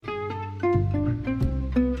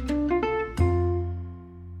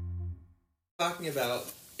talking about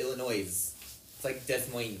Illinois. It's like Des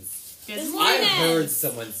Moines. Des Moines. I heard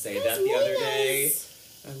someone say that the other day.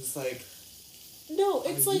 I was like, no,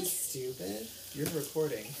 it's are like... you stupid? You're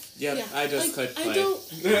recording. Yep, Yeah, I just clicked play.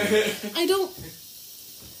 I don't...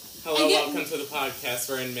 Hello, welcome to the podcast.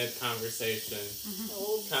 We're in mid-conversation.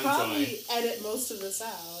 We'll Come probably join. edit most of this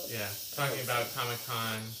out. Yeah, talking about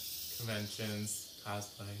Comic-Con, conventions,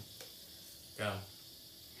 cosplay. Go.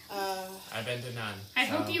 I've been to none. I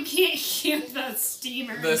hope you can't hear the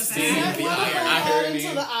steamer in The the steam. back. The Let it iron. hold on Irony.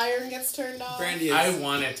 until the iron gets turned off. I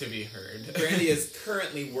want it to be heard. Brandy is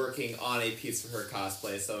currently working on a piece for her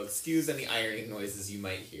cosplay, so excuse any ironing noises you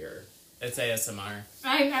might hear. It's ASMR.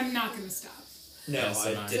 I'm not going to stop. No, ASMR. I So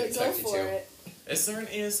didn't go expect you for to. it. Is there an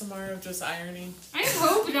ASMR of just ironing? I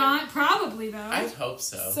hope not. Probably, though. I'd hope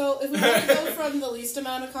so. So if we want to go from the least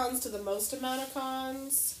amount of cons to the most amount of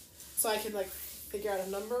cons, so I can figure out a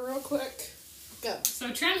number real quick. Go.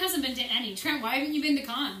 So Trent hasn't been to any. Trent, why haven't you been to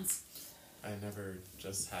cons? I never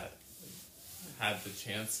just had the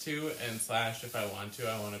chance to, and / if I want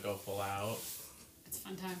to, I want to go full out. It's a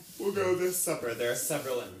fun time. We'll go this summer. There are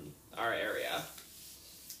several in our area.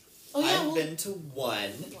 Oh yeah, I've been to one.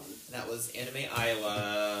 And that was Anime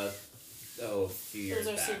Iowa. A few It years was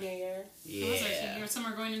our back. senior year. It was our senior year.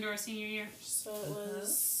 Summer going into our senior year. So it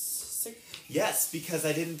was 6. Yes, because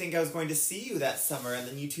I didn't think I was going to see you that summer, and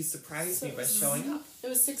then you two surprised me by showing up. It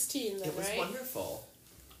was 16 then, It was right? wonderful.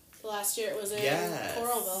 Last year it was in Yes.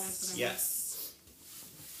 Coralville. Yes.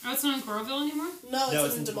 Oh, it's not in Coralville anymore? No,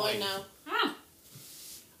 it's in Des Moines now. Oh.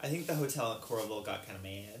 I think the hotel at Coralville got kind of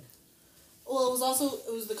mad. Well,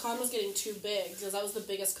 the con was getting too big because that was the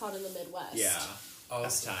biggest con in the Midwest. Yeah. All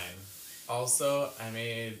Also, time. also, I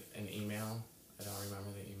made an email. I don't remember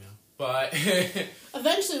the email. But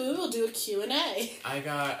Eventually we will do a Q&A. I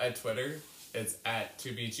got a Twitter. It's at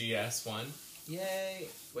 2BGS1. Yay.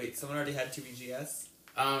 Wait, someone already had 2BGS?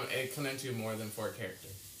 It couldn't do more than 4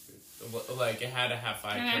 characters. Like, it had to have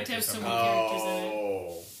 5 It had to have characters. so somehow. many characters in it.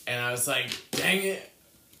 Oh. And I was like, dang it.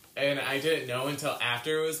 And I didn't know until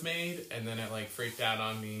after it was made, and then it freaked out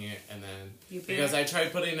on me, and then because I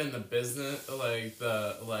tried putting in the business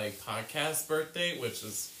the podcast birth date, which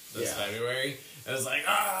is this February. And it was like,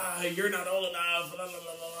 you're not old enough, blah, blah,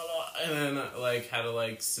 blah, blah, blah. And then had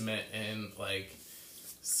to submit in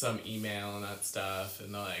some email and that stuff,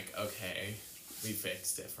 and they're like, okay, we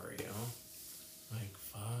fixed it for you. I'm like,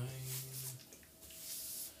 fine.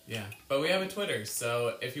 Yeah, but we have a Twitter,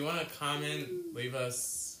 so if you want to comment, leave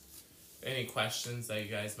us any questions that you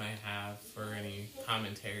guys might have for any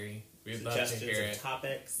commentary. We'd love to hear it.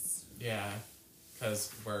 Topics. Yeah,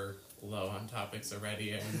 because we're low on topics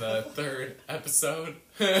already in the 3rd episode.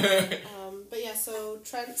 But yeah, so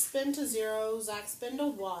Trent's been to 0, Zach's been to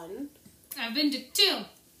 1. I've been to 2.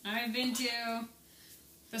 I've been to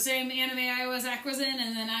the same Anime Iowa Zach was in,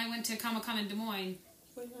 and then I went to Comic-Con in Des Moines.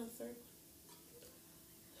 Wait, no, 3rd.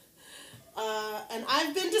 And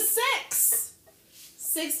I've been to 6!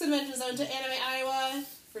 6 conventions. I went to Anime Iowa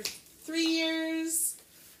for 3 years.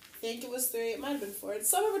 I think it was 3. It might have been 4. It's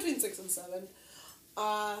somewhere between 6 and 7.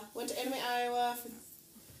 Went to Anime Iowa,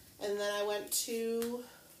 and then I went to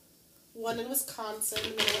one in Wisconsin,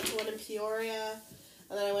 and then I went to one in Peoria,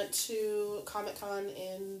 and then I went to Comic-Con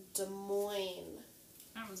in Des Moines.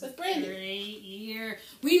 That was With a Brandy. great year.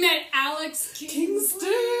 We met Alex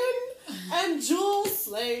Kingston and Jewel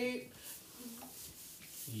Slate.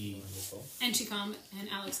 Wonderful. And and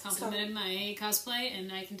Alex complimented my cosplay,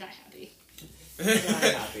 and I can die happy.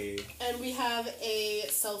 I'm happy. And we have a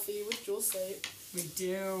selfie with Jewel Slate. We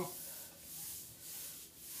do.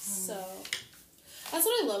 So, that's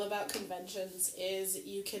what I love about conventions is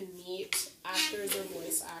you can meet actors or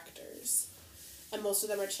voice actors. And most of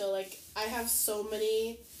them are chill. I have so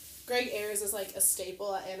many... Greg Ayers is, a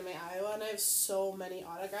staple at Anime Iowa, and I have so many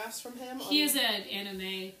autographs from him. He is an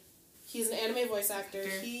anime. He's an anime voice actor.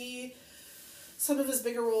 Some of his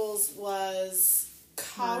bigger roles was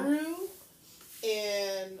Karu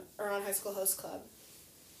in Around High School Host Club.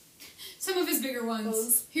 Some of his bigger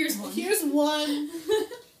ones. Here's one. Here's one.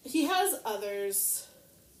 He has others.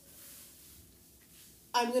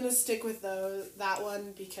 I'm gonna stick with that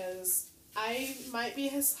one because I might be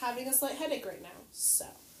having a slight headache right now. So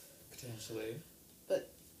Potentially.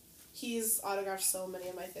 But he's autographed so many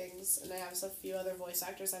of my things, and I have a few other voice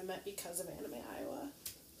actors I met because of Anime Iowa.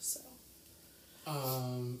 So.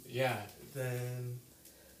 Yeah. Then,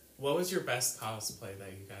 what was your best cosplay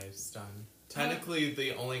that you guys done? Technically,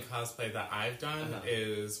 the only cosplay that I've done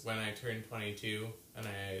is when I turned 22 and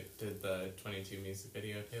I did the 22 music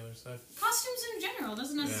video Taylor Swift. Costumes in general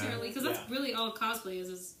doesn't necessarily, because that's really all cosplay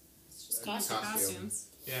is It's just costumes. Costumes.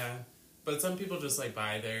 Yeah. But some people just like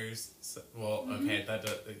buy theirs. So, well, okay, that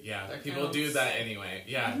That people counts. do that anyway.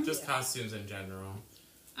 Yeah, just costumes in general.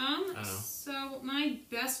 know. So my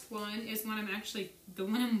best one is one the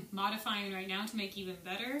one I'm modifying right now to make even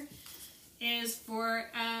better, is for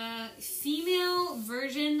a female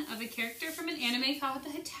version of a character from an anime called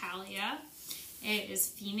Hetalia. It is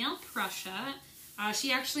female Prussia.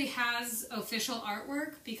 She actually has official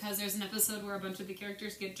artwork because there's an episode where a bunch of the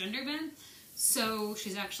characters get gender bent. So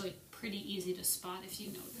she's actually pretty easy to spot if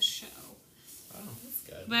you know the show. Oh, that's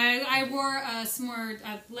good. But I wore a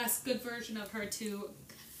less good version of her to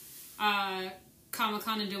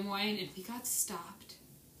Comic-Con in Des Moines, and we got stopped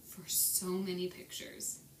for so many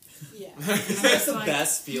pictures. Yeah. That's the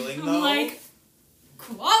best feeling, though. I'm like,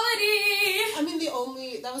 quality! I mean,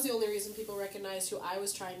 that was the only reason people recognized who I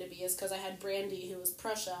was trying to be, is because I had Brandy, who was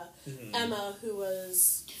Prussia, Emma, who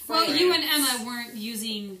was... Well, France. you and Emma weren't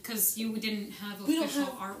using, because you didn't have We don't official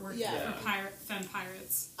have- artwork yeah. for Femme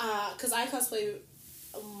Pirates. Because I cosplay...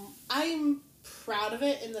 I'm proud of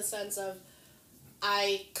it in the sense of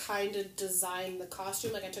I kind of designed the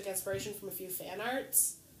costume. Like, I took inspiration from a few fan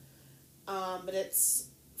arts. But it's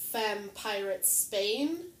Femme Pirates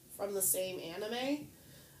Spain from the same anime.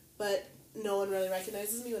 But no one really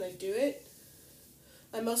recognizes me when I do it.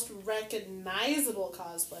 My most recognizable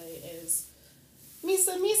cosplay is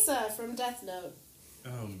Misa from Death Note.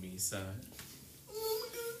 Oh, Misa.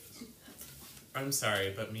 I'm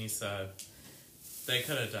sorry, but Misa, they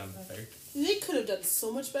could have done better. They could have done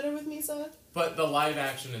so much better with Misa. But the live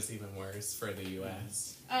action is even worse for the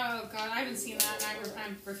US. Oh god, I haven't seen that, and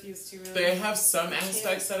I refuse to really. They have some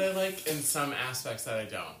aspects that I like and some aspects that I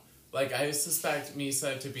don't. Like, I suspect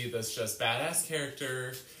Misa to be this just badass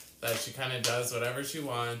character that she kind of does whatever she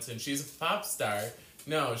wants, and she's a pop star.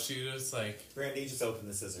 No, she just like... Brandy, just open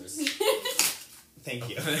the scissors. Thank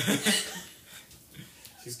you.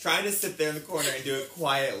 She's trying to sit there in the corner and do it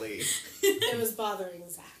quietly. It was bothering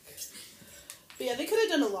Zach. But yeah, they could have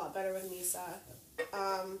done a lot better with Misa.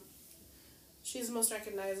 She's the most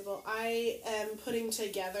recognizable. I am putting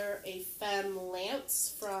together a Femme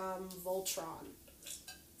Lance from Voltron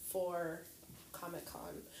for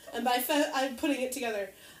Comic-Con. And by I'm putting it together,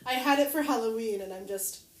 I had it for Halloween and I'm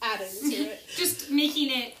just adding to it. Just making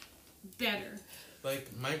it better. Like,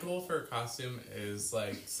 my goal for a costume is,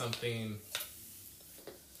 like, something...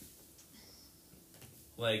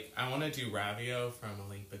 Like, I want to do Ravio from A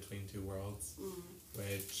Link Between Two Worlds,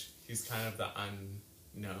 which he's kind of the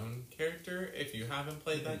unknown character if you haven't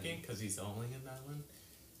played that game, because he's only in that one.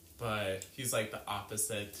 But he's, like, the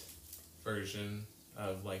opposite version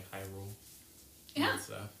of, like, Hyrule and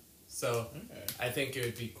stuff. So, I think it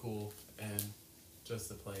would be cool and just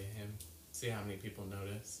to play him, see how many people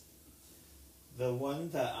notice. The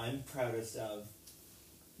one that I'm proudest of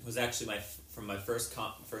was actually from my first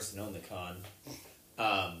and only con.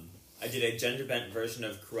 I did a gender bent version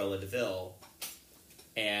of Cruella de Vil,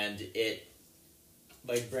 and it,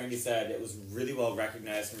 like Brandy said, it was really well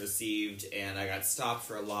recognized and received, and I got stopped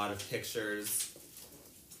for a lot of pictures.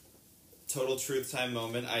 Total truth time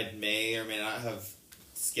moment. I may or may not have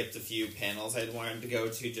skipped a few panels I'd wanted to go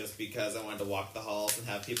to just because I wanted to walk the halls and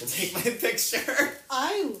have people take my picture.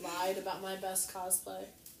 I lied about my best cosplay.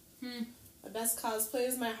 My best cosplay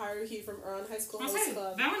is my Haruhi from Uran High School Host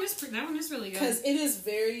Club. That one is really good. Because it is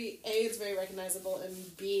it's very recognizable,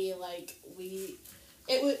 and B, like,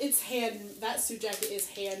 that suit jacket is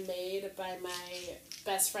handmade by my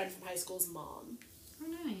best friend from high school's mom. Oh,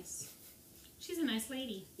 nice. She's a nice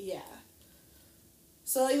lady. Yeah.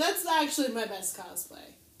 So, like, that's actually my best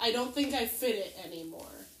cosplay. I don't think I fit it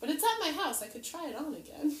anymore. But it's at my house. I could try it on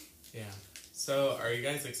again. Yeah. So, are you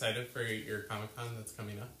guys excited for your Comic-Con that's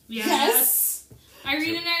coming up? Yes!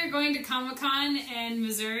 Irene and I are going to Comic-Con in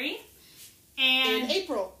Missouri. And In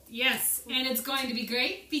April. yes, and it's going to be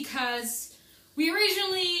great because we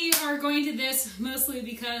originally are going to this mostly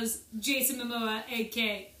because Jason Momoa,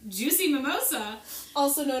 a.k.a. Juicy Mimosa,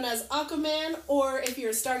 Also known as Aquaman, or if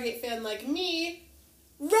you're a Stargate fan like me,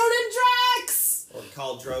 Ronan Drax! Or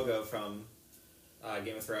Khal Drogo from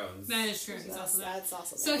Game of Thrones. that is true. He's also that. That's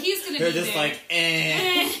also So that. he's going to They're be just there. like,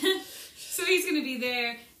 eh. So he's going to be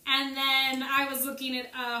there. And then I was looking it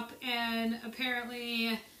up, and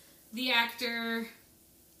apparently the actor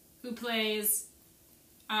who plays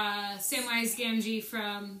Samwise Gamgee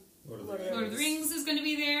from Lord Lord of the Rings is going to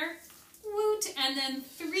be there. Woot! And then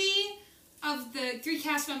three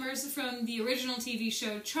cast members from the original TV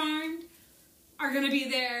show Charmed are going to be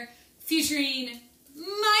there, featuring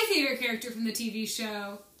my favorite character from the TV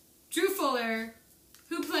show, Drew Fuller,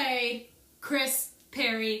 who played Chris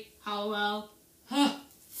Perry Hollowell. Huh.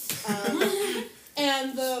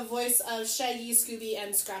 and the voice of Shaggy, Scooby,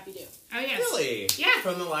 and Scrappy Doo. Oh, yes. Really? Yeah.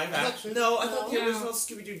 From the live action? I thought the No. original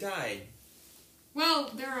Scooby-Doo died.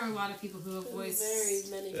 Well, there are a lot of people who have voiced Very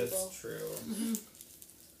many people. That's true.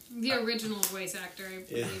 the original voice actor. I It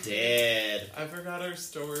believe. did. I forgot our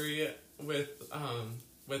story with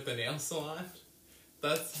the nail salon.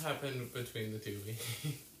 That's happened between the 2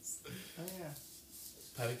 weeks. Oh, yeah.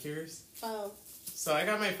 Pedicures. Oh. So I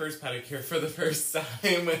got my first pedicure for the first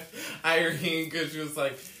time with Irene because she was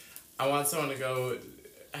like, I want someone to go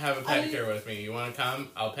have a pedicure with me. You want to come?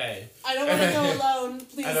 I'll pay. I don't want to go alone.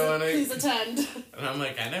 Please, I don't wanna- please attend. And I'm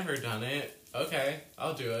like, I never done it. Okay,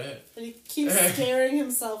 I'll do it. And he keeps scaring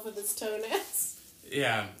himself with his toenails.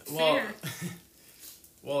 Yeah. Well, Fair.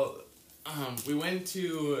 well, we went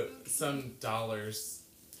to some dollars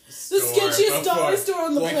The store sketchiest dollar before. store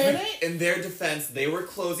on the planet. In their defense, they were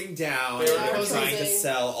closing down. They were and closing. trying to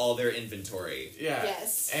sell all their inventory. Yeah.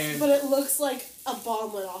 Yes. And But it looks like a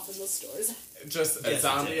bomb went off in the stores. just a Yes, it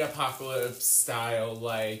zombie did. apocalypse style,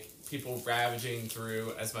 like people ravaging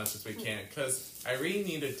through as much as we can. Because Irene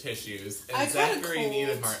needed tissues and I got a Zachary cold.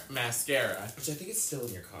 needed mascara. Which I think is still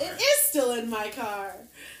in your car. It is still in my car.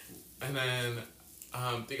 And then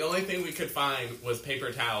the only thing we could find was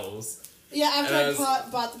paper towels. Yeah, after And I I was-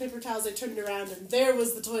 bought the paper towels, I turned around and there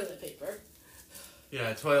was the toilet paper.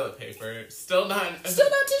 Yeah, toilet paper. Still not. Still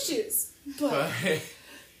no tissues. But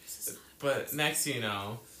But next, you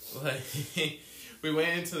know, like we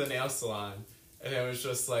went into the nail salon, and it was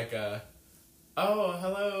just like oh,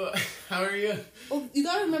 hello, how are you? well, you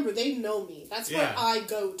gotta remember, they know me. That's where Yeah. I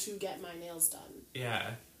go to get my nails done.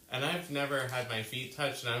 Yeah, and I've never had my feet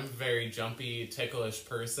touched, and I'm a very jumpy, ticklish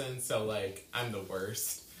person, so like I'm the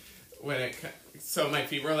worst when it. So my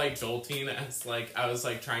feet were like jolting as like I was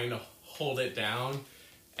like trying to hold it down.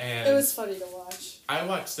 And It was funny to watch. I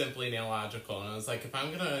watched Simply Nailogical, and I was like, if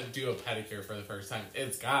I'm gonna do a pedicure for the first time,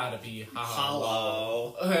 it's gotta be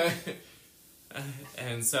hollow. Hollow.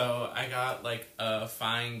 And so I got like a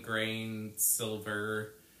fine grained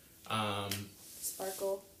silver,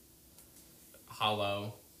 Sparkle.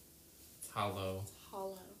 hollow Hollow.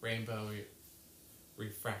 rainbow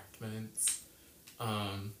refractments,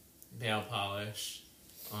 nail polish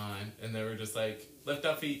on, and they were just like, lift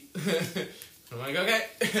up feet. I'm like, okay.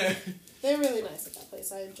 They're really nice at that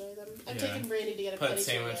place. I enjoy them. I've Yeah. taken Brandy to get a Put pedicure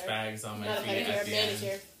sandwich there. bags on my Not a feet pedicure, at a the end.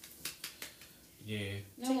 manicure. Yeah.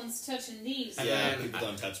 No one's touching these. And Yeah, then people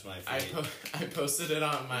don't touch my I, feet. I posted it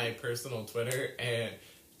on my personal Twitter and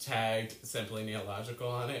tagged Simply Nailogical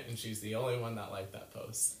on it, and she's the only one that liked that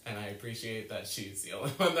post. And I appreciate that she's the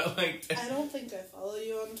only one that liked it. I don't think I follow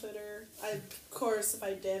you on Twitter. Of course, if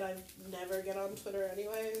I did, I'd never get on Twitter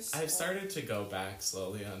anyways. I've started to go back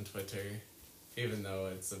slowly on Twitter, even though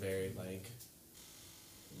it's a very, like,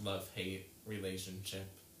 love-hate relationship.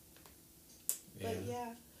 But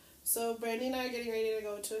yeah. So Brandy and I are getting ready to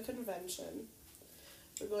go to a convention.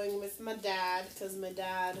 We're going with my dad, because my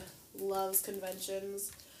dad loves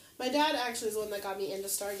conventions. My dad actually is the one that got me into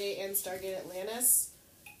Stargate and Stargate Atlantis.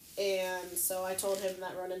 And so I told him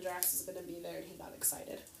that Ronan Drax is going to be there, and he got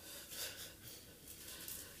excited.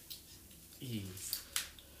 Ease.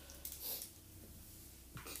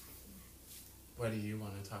 What do you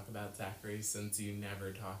want to talk about, Zachary, since you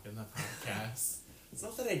never talk in the podcast? It's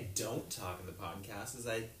not that I don't talk in the podcast, is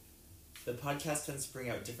the podcast tends to bring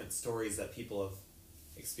out different stories that people have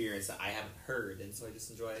experienced that I haven't heard, and so I just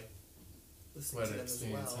enjoy listening What to them as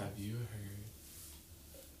experience well. have you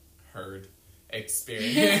heard?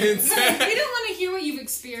 Experience. We don't want to hear what you've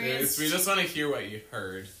experienced. We just want to hear what you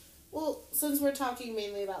heard. Well, since we're talking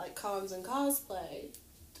mainly about, like, cons and cosplay,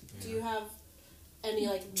 do you have any,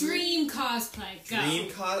 like... Dream cosplay. Go. Dream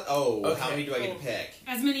cos? Oh, Okay. how many do I get to pick?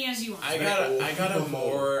 As many as you want. I got a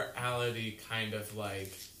morality kind of like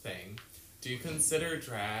thing. Do you consider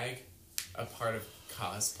drag a part of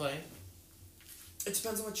cosplay? It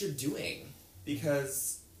depends on what you're doing,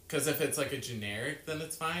 because Because if it's like a generic, then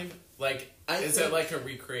it's fine. Like, is think- it like a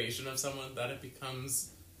recreation of someone that it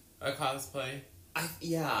becomes a cosplay? I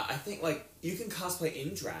think, like, you can cosplay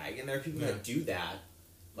in drag, and there are people Yeah. that do that.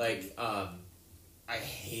 Like, I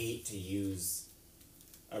hate to use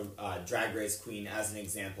a Drag Race queen as an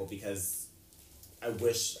example, because I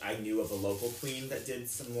wish I knew of a local queen that did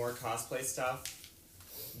some more cosplay stuff.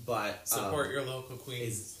 But Support your local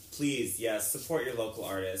queens. please, yes, support your local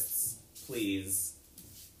artists, please.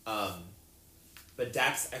 But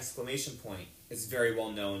Dax exclamation point is very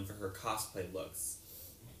well known for her cosplay looks.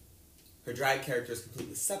 Her drag character is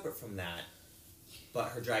completely separate from that, but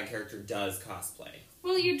her drag character does cosplay.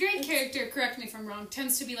 Well, your drag character, correct me if I'm wrong,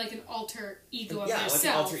 tends to be like an alter ego of Yeah, yourself.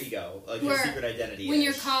 like an alter ego, like your secret identity. When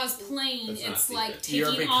you're cosplaying, That's not it's secret. like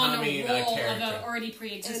You're taking on a becoming a role of character. an already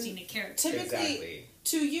pre-existing character. Typically, Exactly.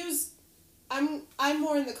 to use, I'm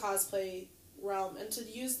more in the cosplay realm, and to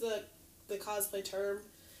use the cosplay term,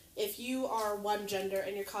 if you are one gender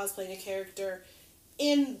and you're cosplaying a character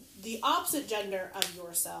in the opposite gender of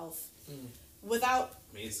yourself, without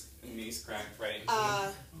Me's cracked right.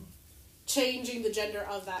 changing the gender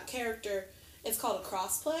of that character, it's called a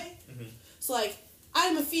crossplay. Mm-hmm. So, like,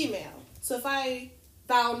 I'm a female, so if I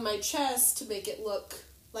bound my chest to make it look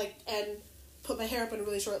like, and put my hair up in a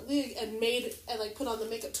really short wig and like put on the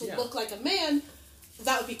makeup to look like a man,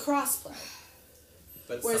 that would be crossplay.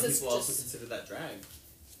 But Whereas some it's people also just- consider that drag.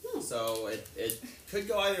 So it could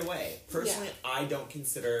go either way. Personally, I don't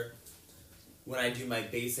consider, when I do my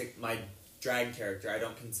drag character, I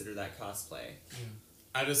don't consider that cosplay.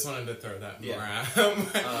 I just wanted to throw that more Yeah.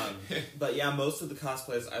 out. But yeah, most of the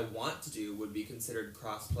cosplays I want to do would be considered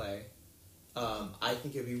crossplay. I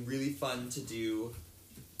think it'd be really fun to do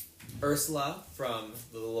Ursula from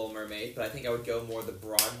The Little Mermaid, but I think I would go more the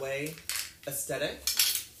Broadway aesthetic.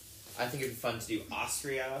 I think it'd be fun to do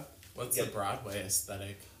Austria. What's the Broadway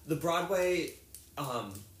aesthetic? The Broadway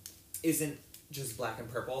isn't just black and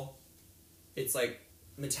purple. It's like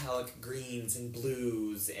metallic greens and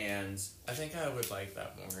blues and... I think I would like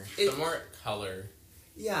that more. It- The more color.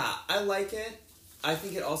 Yeah, I like it. I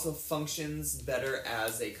think it also functions better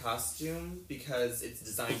as a costume because it's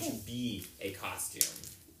designed to be a costume.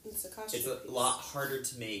 It's a costume. It's a piece. lot harder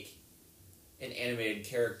to make an animated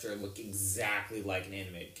character look exactly like an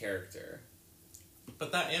animated character.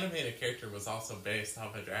 But that animated character was also based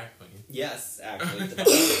off a drag queen. Yes, actually.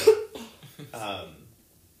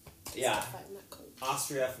 Yeah. Fighting that code.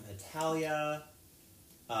 Austria from Italia.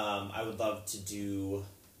 I would love to do...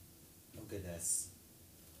 Oh, goodness.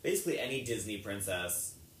 Basically any Disney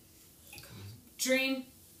princess. Dream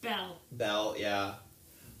Belle. Belle, yeah.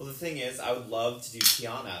 Well, the thing is, I would love to do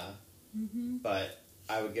Tiana, but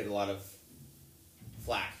I would get a lot of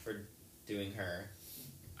flack for doing her.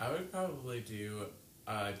 I would probably do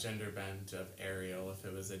a gender bend of Ariel if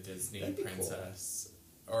it was a Disney That'd be princess.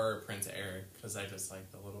 Or Prince Eric, because I just like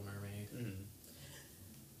The Little Mermaid. Mm.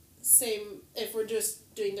 Same, if we're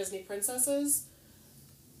just doing Disney princesses,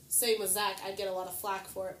 same with Zach, I'd get a lot of flack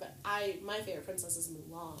for it, but my favorite princess is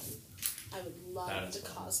Mulan. I would That love is to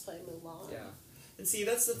fun. cosplay Mulan. Yeah. And see,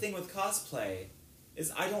 that's the thing with cosplay,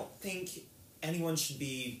 is I don't think anyone should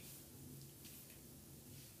be...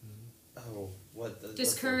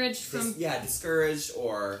 Discouraged from... discouraged,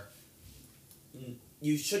 or...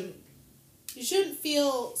 You shouldn't... You shouldn't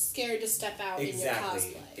feel scared to step out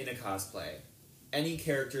Exactly. in In your cosplay. a cosplay. Any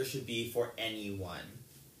character should be for anyone.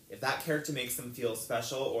 If that character makes them feel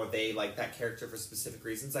special, or they like that character for specific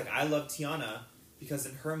reasons, like I love Tiana because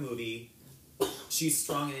in her movie, she's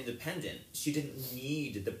strong and independent. She didn't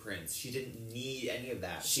need the prince. She didn't need any of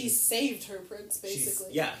that. She saved her prince,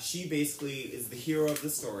 basically. She basically is the hero of the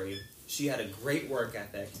story. She had a great work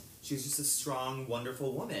ethic. She was just a strong,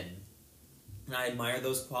 wonderful woman. And I admire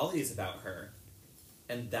those qualities about her.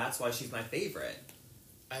 And that's why she's my favorite.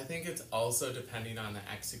 I think it's also depending on the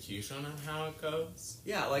execution on how it goes.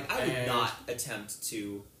 Yeah, like I would And- not attempt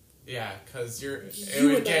to... Yeah, because it You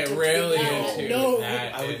would would get not really do that. into No.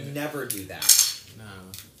 that. I would and- never do that. No.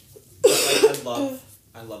 But like,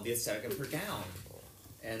 I love the aesthetic of her gown.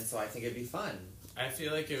 And so I think it'd be fun. I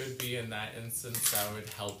feel like it would be in that instance that would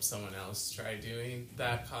help someone else try doing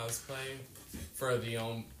that cosplay for the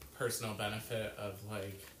own personal benefit of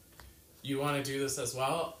like, you want to do this as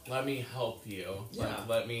well? Let me help you. Yeah. Like,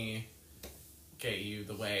 let me get you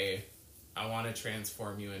the way I want to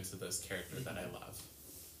transform you into this character that I love.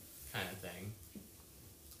 Kind of thing.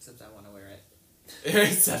 Except I want to wear it.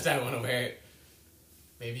 Except I want to wear it.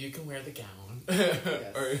 Maybe you can wear the gown.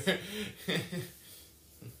 Yes. Or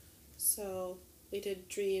So, we did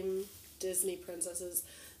Dream Disney princesses.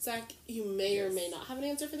 Zach, you may or may not have an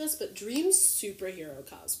answer for this, but Dream superhero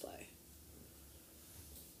cosplay.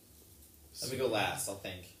 Let me go last, I'll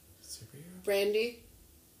think. Superhero? Brandy,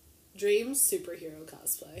 Dream superhero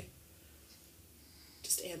cosplay.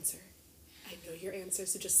 Just answer. I know your answer,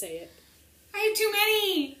 so just say it. I have too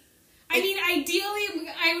many! I mean,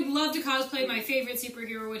 ideally, I would love to cosplay my favorite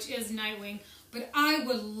superhero, which is Nightwing, but I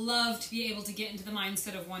would love to be able to get into the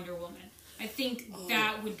mindset of Wonder Woman. I think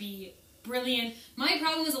that would be brilliant. My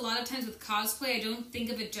problem is a lot of times with cosplay, I don't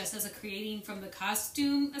think of it just as a creating from the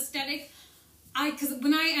costume aesthetic. Because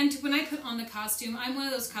when I put on the costume, I'm one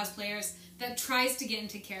of those cosplayers that tries to get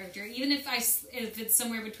into character, even if it's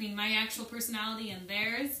somewhere between my actual personality and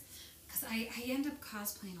theirs. Because I end up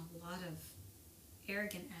cosplaying a lot of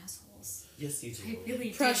arrogant assholes. Yes, you do. I really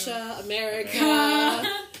Prussia, America,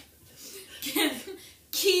 do.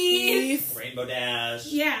 Keith. Rainbow Dash.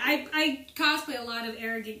 Yeah, I cosplay a lot of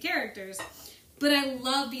arrogant characters. But I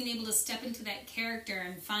love being able to step into that character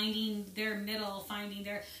and finding their middle,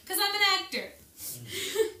 because I'm an actor.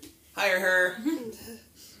 Hire her.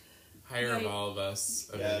 Hire Right. all of us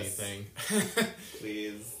of Yes. anything.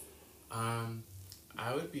 Please.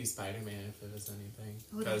 I would be Spider-Man if it was anything.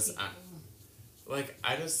 Oh, that'd Because be cool.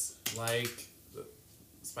 I just like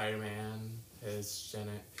Spider-Man, his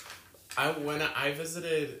when I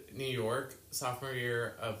visited New York sophomore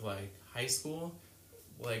year of like high school,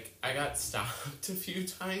 like I got stopped a few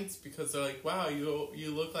times because they're like, "Wow,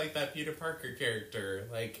 you look like that Peter Parker character,"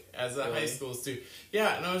 like as a high Really? school student.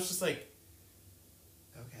 Yeah, and I was just like,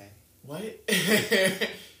 Okay. "What?" They're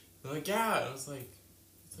like, "Yeah," and I was like,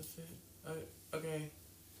 "It's a fit." Okay,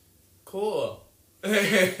 cool.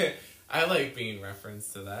 I like being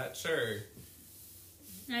referenced to that. Sure.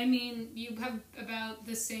 I mean, you have about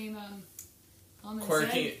the same common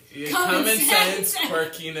Quirky, sense. yeah, Common common sense, sense.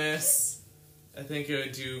 quirkiness. I think it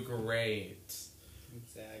would do great.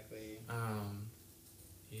 Exactly.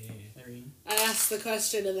 Yeah. Irene? I asked the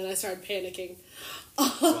question and then I started panicking.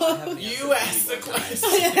 Well, I have an answer You if asked need the more time.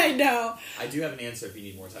 question. I know. I do have an answer if you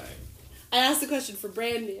need more time. I asked the question for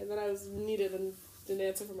Brandy and then I was needed and didn't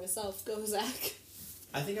answer for myself. Go, Zach.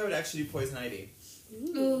 I think I would actually do Poison Ivy.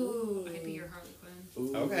 Ooh, I'd be your Harley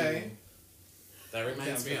Quinn. Okay. That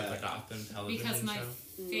reminds me Down of for the that. Gotham television Because my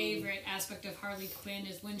show. favorite aspect of Harley Quinn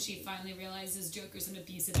is when she finally realizes Joker's an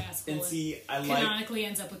abusive asshole And see, I and like canonically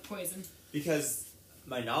ends up with poison. because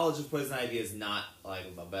my knowledge of Poison Ivy is not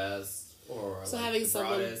like the best or So like, having the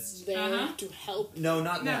someone broadest. there Uh-huh. to help. No,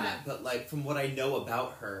 not No, that. But like from what I know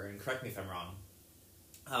about her, and correct me if I'm wrong.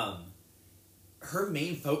 Her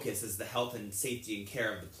main focus is the health and safety and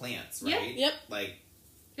care of the plants, right? Yep. Like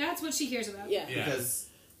That's what she cares about. Yeah. Yeah. because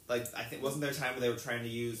like I think wasn't there a time where they were trying to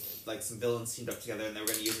use like some villains teamed up together and they were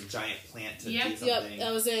going to use a giant plant to Yep. do something. Yep,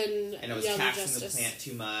 that was in and it was Young taxing Justice. the plant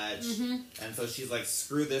too much, Mm-hmm. and so she's like,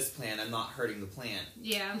 "Screw this plant! I'm not hurting the plant."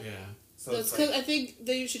 Yeah. Yeah. So That's it's because like, I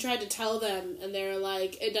think she tried to tell them, and they were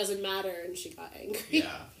like, "It doesn't matter," and she got angry.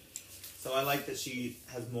 yeah. So I like that she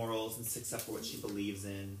has morals and sticks up for what she believes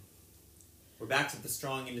in. We're back to the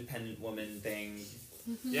strong, independent woman thing.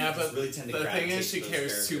 Yeah, Just but really tend to the thing gravitate is, she to those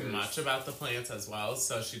cares too characters. much about the plants as well,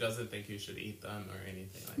 so she doesn't think you should eat them or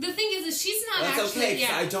anything like that. The thing is she's not That's actually. okay, 'cause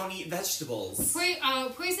Yeah. I don't eat vegetables.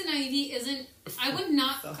 Poison Ivy isn't. I would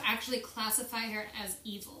not actually classify her as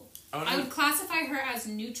evil. Oh, I no. would classify her as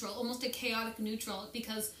neutral, almost a chaotic neutral,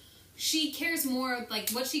 because she cares more like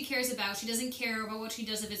what she cares about. She doesn't care about what she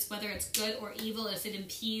does if it's whether it's good or evil, if it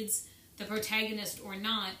impedes the protagonist or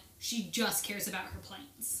not. She just cares about her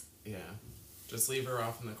plants. Yeah. Just leave her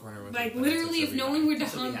off in the corner with Like her plants, literally, and if she'll no be one were to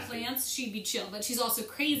She'll be hunt happy. plants, she'd be chill. But she's also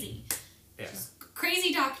crazy. fine.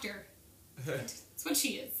 Crazy doctor. That's what she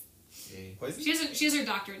is. Yeah. Poison? She has her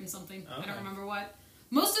doctorate in something. I Okay. don't remember what.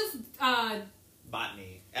 Most of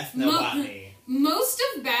Botany. Ethnobotany. most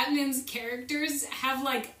of Batman's characters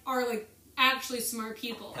are actually smart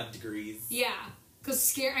people. Have degrees. Yeah, because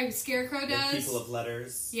Scarecrow They're does. people of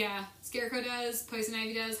letters. Yeah, Scarecrow does. Poison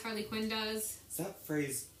Ivy does. Harley Quinn does. Is that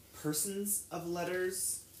phrase persons of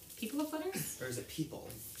letters? People of letters? Or is it people?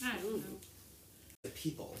 I don't know. The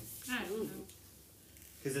people. I don't know.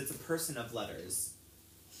 Because it's a person of letters.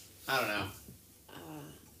 I don't know.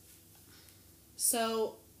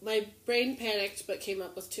 So my brain panicked, but came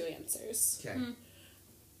up with two answers. Okay.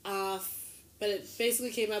 But it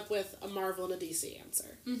basically came up with a Marvel and a DC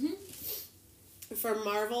answer. Mm-hmm. For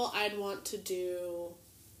Marvel, I'd want to do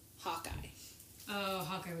Hawkeye. Oh,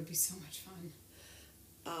 Hawkeye would be so much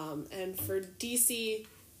fun. And for DC,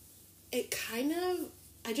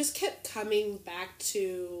 I just kept coming back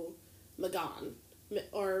to Magan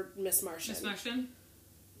or Miss Martian. Miss Martian?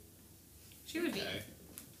 She would be. Okay.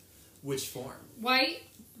 Which form? White,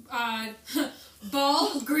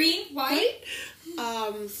 bald, green, white.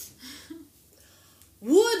 Right?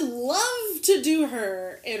 Would love to do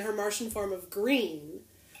her in her Martian form of green.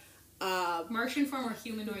 Martian form or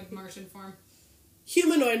humanoid Martian form?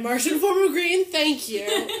 Humanoid Martian form of green, thank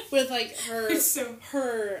you. With like So-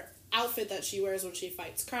 her outfit that she wears when she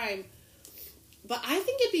fights crime. But I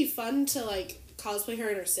think it'd be fun to like cosplay her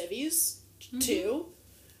in her civvies too,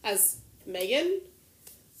 as Megan.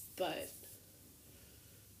 But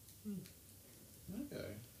Okay.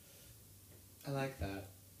 I like that.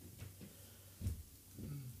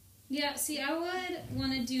 Yeah, see, I would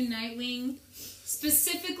want to do Nightwing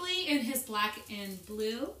specifically in his black and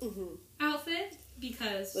blue outfit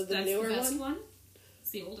because The that's newer the best one? one.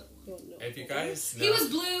 the older one. If you guys know, He was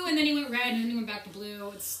blue, and then he went red, and then he went back to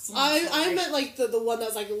blue. It's a long I story. meant like the one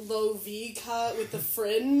that's like low V cut with the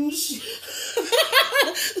fringe.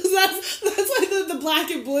 that's like the black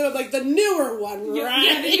and blue. I'm like the newer one, right?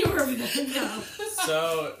 Yeah, the newer one. No.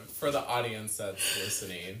 so for the audience that's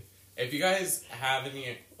listening, if you guys have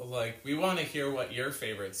any, like, we want to hear what your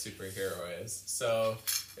favorite superhero is. So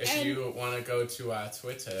if you want to go to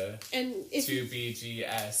Twitter, And if you,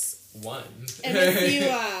 2BGS1. and if you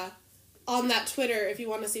on that Twitter, if you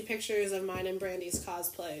want to see pictures of mine and Brandy's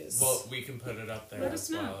cosplays, Well, we can put it up there Let as us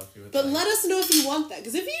know. well if you would but like. let us know if you want that.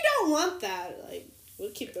 Because if you don't want that, like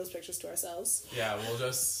we'll keep those pictures to ourselves. Yeah,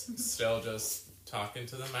 we'll still talk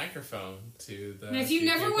into the microphone to the. And if you few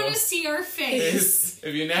never people. want to see our face,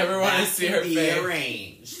 if you never want to see her be face,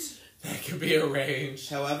 arranged. that could be arranged.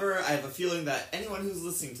 However, I have a feeling that anyone who's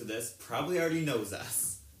listening to this probably already knows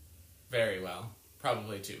us. Very well.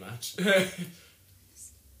 Probably too much.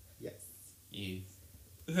 Yes.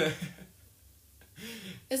 Yes.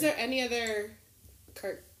 Is there any other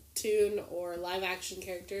cartoon or live action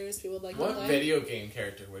characters people would like to What play? video game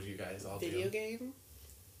character would you guys all Video do? game?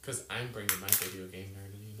 Because I'm bringing my video game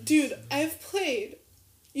nerd in. Dude, I've played.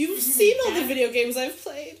 You've seen all the video games I've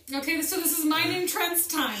played. okay, so this is mine and Trent's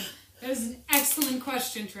time. That was an excellent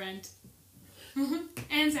question, Trent.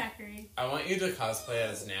 And Zachary. I want you to cosplay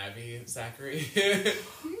as Navi, Zachary.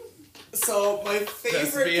 So, my Just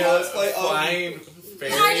favorite be a cosplay flying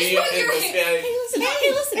fairy. I just want your and hand.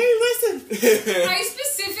 Listen. I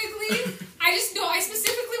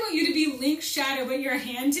specifically want you to be Link's shadow, but your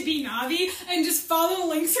hand to be Navi, and just follow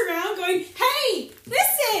Link's around going, hey,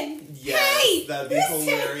 listen! Yes, hey, that'd be listen!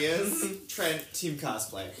 hilarious. Trent, team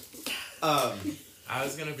cosplay. I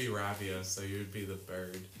was gonna be Ravia, so you'd be the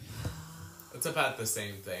bird. It's about the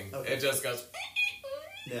same thing. Okay. It just goes.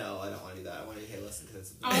 No, I don't want to do that. I want to, hey, listen,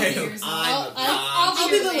 because I'll be yours. I'll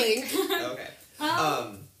be your the Link. Okay.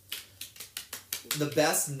 The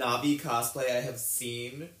best Navi cosplay I have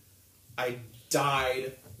seen, I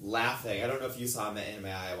died laughing. I don't know if you saw him at Anime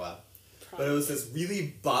Iowa, but it was this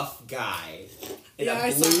really buff guy in Yeah, I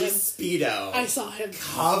a saw blue him. Speedo. I saw him.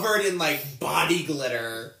 Covered in, like, body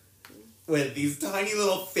glitter with these tiny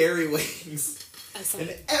little fairy wings. I saw And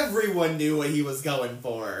him. everyone knew what he was going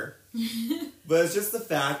for. But it's just the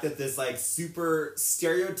fact that this, like, super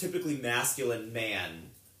stereotypically masculine man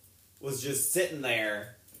was just sitting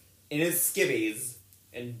there in his skivvies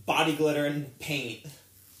and body glitter and paint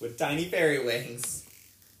with tiny fairy wings.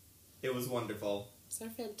 It was wonderful. Those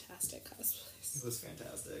are fantastic cosplays. It was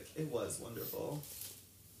fantastic. It was wonderful.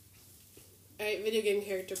 Alright, video game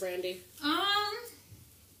character Brandy.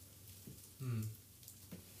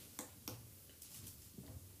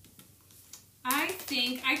 I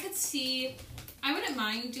think I could see. I wouldn't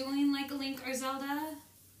mind doing like a Link or Zelda.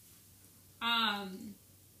 I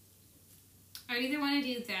would either want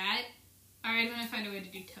to do that, or I'd want to find a way to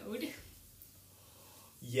do Toad.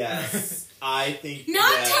 Yes, I think Not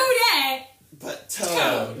that, Toadette. but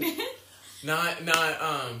Toad. Not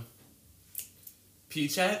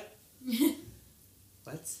Peachette?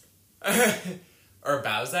 What? Or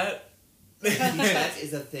Bowsette? That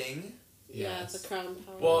is a thing. Yes. Yeah, the crown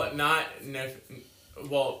power. Well,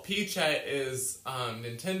 well, Peachette is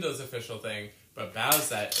Nintendo's official thing, but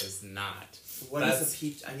Bowsette is not. What is That's- a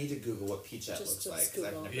peach? I need to Google what Peachette Just- looks like. just 'Cause I've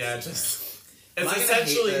Google. never Yeah, seen just Am it's I gonna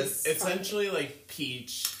hate this? essentially like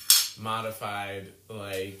Peach modified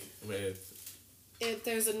like with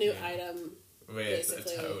There's a new Yeah. item. a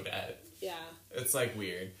Basically. Toadette. Yeah. It's like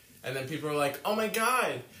weird. And then people are like, "Oh my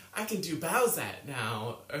god, I can do Bowsette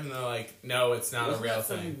now," and they're like, "No, it's not Wasn't a real that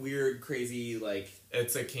some thing. weird, crazy, like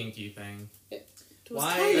It's a kinky thing." It was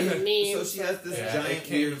why? kind of mean. So she has this Yeah, giant it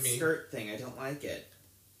came to weird me. skirt thing. I don't like it.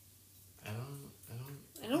 I don't.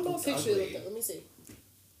 I don't know what It's picture you ugly. looked at. Let me see.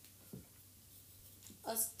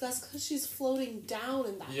 That's because she's floating down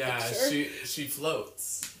in that Yeah, picture. she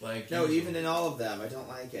floats like. No, usual. even in all of them, I don't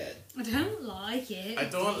like it. I don't like it. I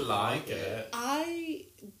don't like it. I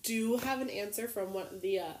do have an answer from one of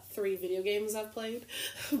the 3 video games I've played,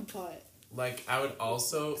 but Like, I would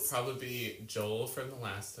also probably be Joel from The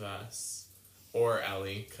Last of Us, or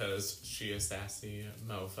Ellie, because she is sassy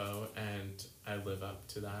mofo, and I live up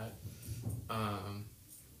to that.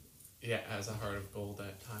 Yeah, as a heart of gold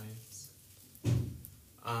at times.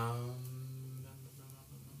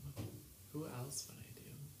 Who else would I do?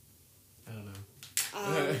 I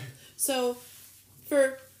don't know. so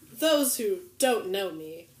for those who don't know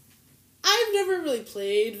me, I've never really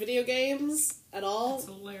played video games at all. That's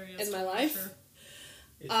hilarious. In my for life? sure.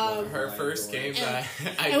 It's Her wonderful. first I adore game it. that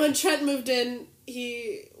And I when Trent moved in,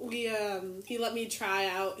 he let me try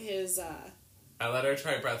out his I let her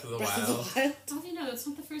try Breath of the Breath Wild. of the Wild. How do you know? That's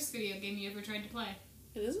not the first video game you ever tried to play.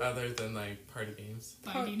 It is. Other than, like, party games.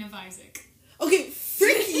 Binding of Isaac. Okay,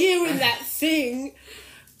 frick you and that thing.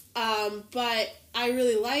 But I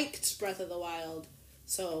really liked Breath of the Wild.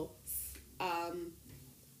 So,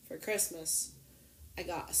 for Christmas, I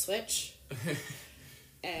got a Switch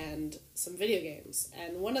and some video games.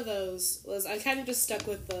 And one of those was, I kind of just stuck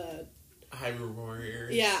with the... Hyrule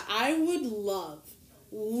Warriors. Yeah, I would love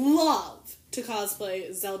to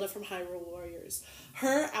cosplay Zelda from Hyrule Warriors.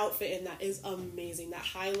 Her outfit in that is amazing. That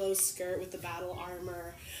high-low skirt with the battle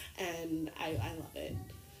armor, and I love it.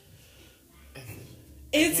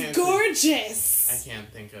 It's gorgeous! I can't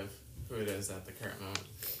think of who it is at the current moment.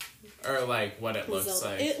 Or, like, what it looks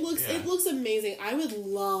Zelda. like. It looks amazing. I would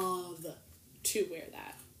love to wear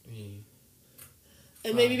that. Yeah.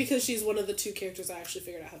 And maybe because she's one of the 2 characters I actually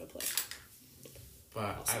figured out how to play.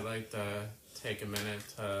 But Awesome. I like to take a minute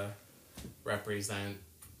to represent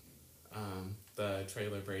the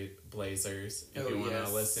Trailer Blazers. If you want to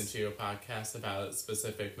listen to a podcast about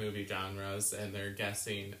specific movie genres and they're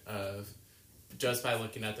guessing of just by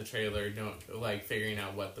looking at the trailer, like figuring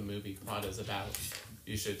out what the movie plot is about,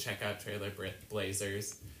 you should check out Trailer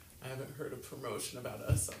Blazers. I haven't heard a promotion about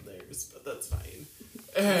us on theirs, but that's fine.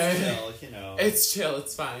 It's chill, you know. It's chill.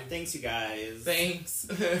 It's fine. Thanks, you guys. Thanks.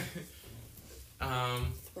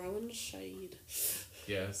 Throwing shade.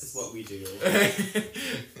 Yes. It's what we do.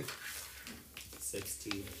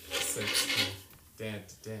 60. 60. Dan.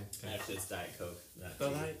 Actually, it's Diet Coke. Not The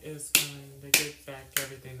tea. light is coming to get back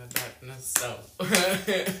everything the darkness stole.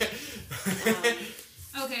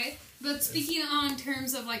 Okay, but speaking on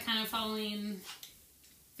terms of like kind of following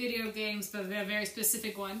video games, but a very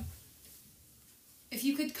specific one. If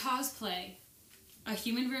you could cosplay a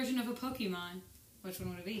human version of a Pokemon, which one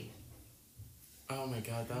would it be? Oh my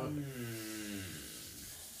god, that would...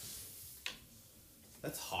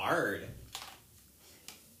 That's hard.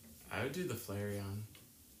 I would do the Flareon.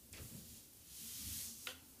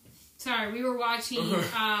 Sorry, we were watching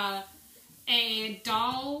a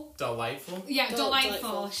doll. Delightful? Yeah,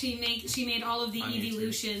 Delightful. She made all of the On YouTube.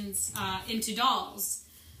 evolutions into dolls.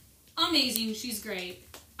 Amazing, she's great.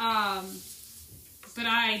 But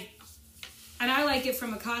I like it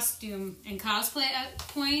from a costume and cosplay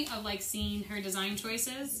point of like seeing her design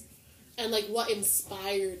choices. And like what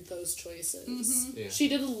inspired those choices. Mm-hmm. Yeah. She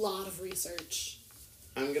did a lot of research.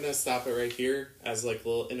 I'm gonna stop it right here as like a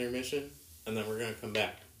little intermission, and then we're gonna come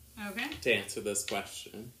back Okay. to answer this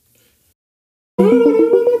question.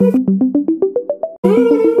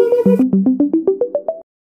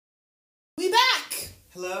 We back!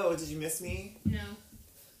 Hello, did you miss me? No.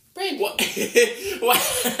 Brandy. What? What?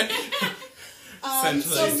 So She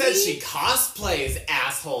said we- she cosplays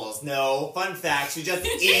assholes. No, fun fact, she just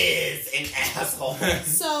is an asshole.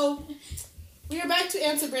 So, we are back to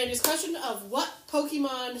answer Brandy's question of what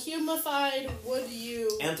Pokemon humified would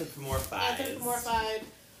you... Anthropomorphized.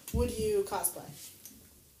 would you cosplay?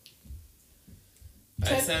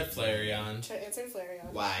 I said Flareon Try answering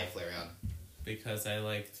Flareon. Why, Flareon? because I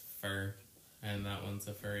liked fur, and that one's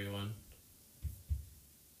a furry one.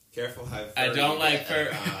 Careful how I furry don't you like get, fur.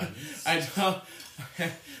 Ron. I don't.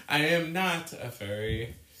 I am not a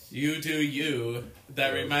furry. You do you. That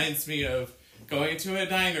reminds me of going to a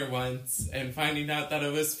diner once and finding out that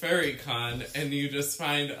it was FurryCon, and you just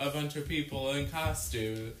find a bunch of people in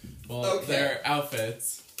costume. Well, Okay. their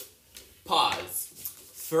outfits. Pause.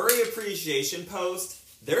 Furry appreciation post.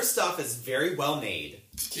 Their stuff is very well made.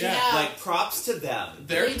 Yeah. Like, props to them.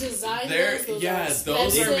 They designed those. Those yeah, are those are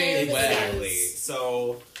expensive. made well. Exactly.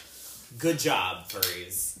 So, good job,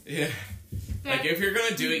 furries. Yeah. Like, if you're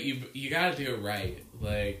gonna do it, you gotta do it right.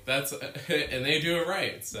 Like, that's... and they do it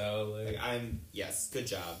right, so, like... Yes, good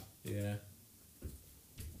job. Yeah.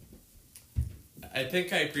 I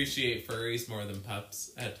think I appreciate furries more than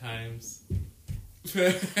pups at times.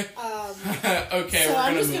 Okay, So we're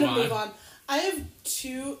I'm gonna just move gonna on. move on. I have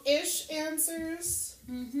 2-ish answers.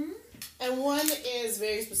 Mm-hmm. And one is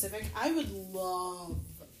very specific. I would love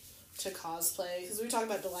to cosplay, because we were talking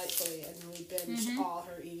about Delightfully, and we binged all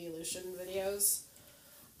her evolution videos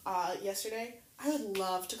yesterday. I would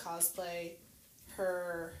love to cosplay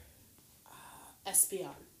her Espeon.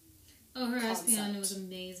 Oh, her Concept. Espeon was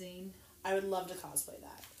amazing. I would love to cosplay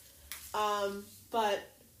that. But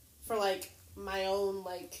for, like, my own,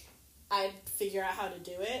 like, I'd figure out how to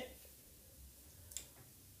do it.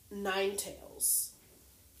 Ninetales.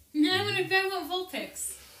 No, I want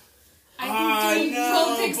Vulpix. I Ah, think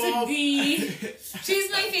no, Vulpix would be...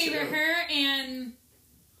 She's my Not favorite. true. Her and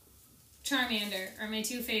Charmander are my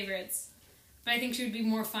two favorites. But I think she would be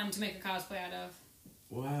more fun to make a cosplay out of.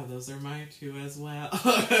 Wow, those are my two as well.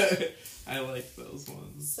 I like those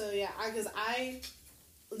ones. So yeah, because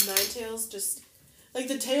Ninetales just like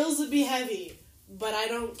the tails would be heavy, but I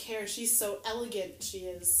don't care. She's so elegant. She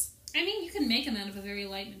is I mean, you can make them out of a very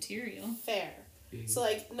light material. fair. So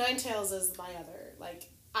like Ninetales is my other like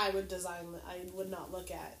I would design. I would not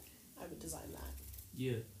look at. I would design that.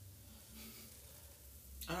 Yeah.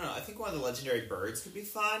 I don't know. I think one of the legendary birds could be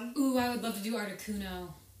fun. Ooh, I would love to do Articuno.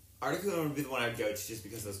 Articuno would be the one I'd go to just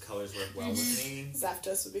because those colors work well with me.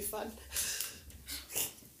 Zapdos would be fun.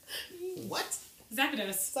 What?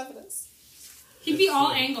 Zapdos. Zapdos. He'd be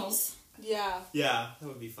all angles. Yeah. Yeah, that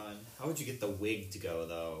would be fun. How would you get the wig to go,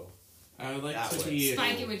 though? I would like That to would be.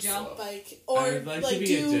 Spike it with jump. Like or I would like to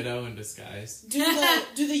be a Ditto in disguise.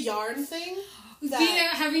 do the yarn thing.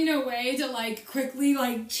 Having a way to like quickly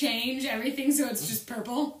like change everything so it's just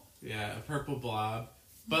purple. Yeah, a purple blob.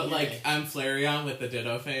 But like I'm Flareon with the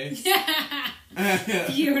Ditto face.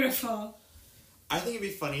 Beautiful. I think it'd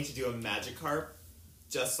be funny to do a Magikarp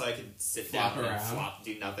just so I could sit Flop down around. and flop,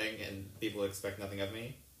 do nothing, and people expect nothing of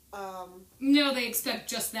me. No, they expect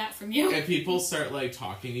just that from you. If people start like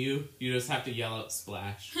talking to you, you just have to yell out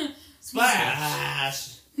splash.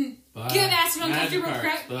 Splash! Splash. Get asked an uncomfortable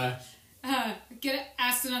Magikarp, splash. Get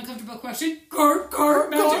asked an uncomfortable question.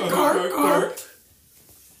 Magikarp.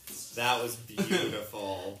 That was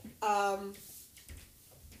beautiful.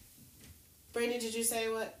 Brandy, did you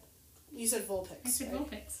say what? You said Vulpix. I said right?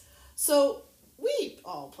 Vulpix. So we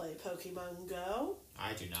all play Pokemon Go.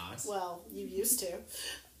 I do not. Well, you used to.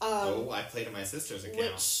 I played on my sister's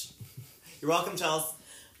account. Which You're welcome, Chelsea.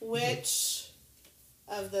 which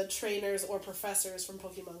of the trainers or professors from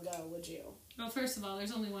Pokemon Go would you? Well, first of all,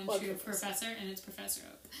 there's only one What true professor? professor, and it's Professor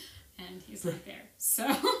Oak. And he's right there. So.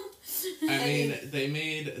 I mean, they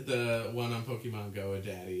made the one on Pokemon Go a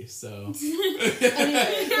daddy, so.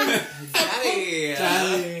 Daddy!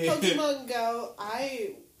 Daddy! Pokemon Go,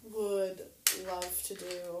 I would love to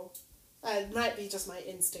do. It might be just my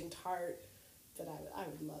instinct heart, but I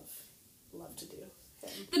would love to do him.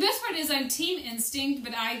 The best part is I'm Team Instinct,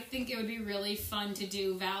 but I think it would be really fun to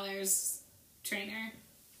do Valor's trainer.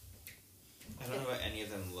 I don't know what any of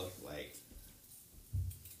them look like.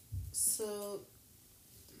 So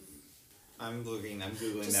I'm Googling Just-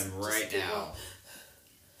 them just right Google. now.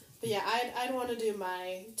 but yeah, I'd want to do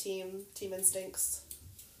my team instincts.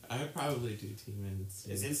 I would probably do Team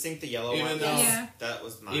Instinct. Is Instinct the yellow Even one? though- Yeah. That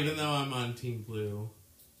was mine. Even though I'm on Team Blue.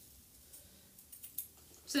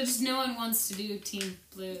 So just no one wants to do Team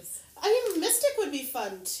Blues. I mean, Mystic would be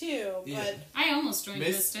fun too, but Yeah. I almost joined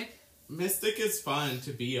Miss- Mystic. Mystic is fun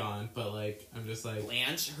to be on, but like, I'm just like,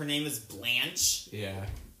 Blanche? Her name is Blanche? yeah.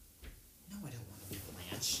 No, I don't want to be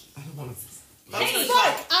Blanche. I don't want to. Hey,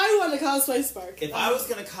 Spark! I want to cosplay Spark. If I was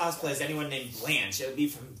going to cosplay as anyone named Blanche, it would be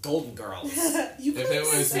from Golden Girls. you If it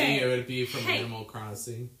was say. me, it would be from Hey. Animal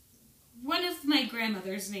Crossing. One of my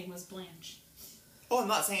grandmother's name was Blanche. Oh, I'm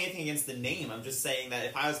not saying anything against the name. I'm just saying that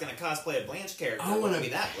if I was going to cosplay a Blanche character, I it wanna- wouldn't be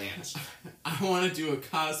that Blanche. I want to do a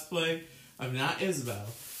cosplay of not Isabel,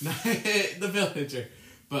 not the villager,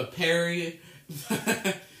 but Perry.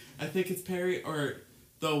 I think it's Perry or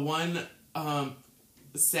the one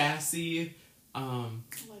sassy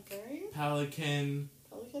Librarian? pelican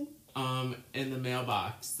Pelican? in the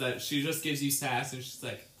mailbox that she just gives you sass and she's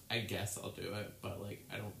like, I guess I'll do it, but like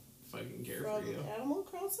I don't fucking care From for you. Animal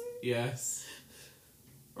Crossing? Yes.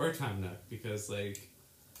 Or Time Nook, because like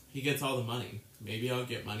he gets all the money. Maybe I'll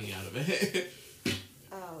get money out of it.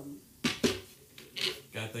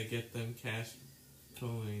 Got to get them cash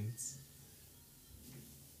coins.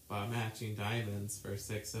 Bought matching diamonds for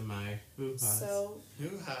 6 of my hoo-has. So,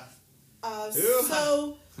 Hoo-ha.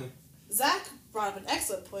 so Zach brought up an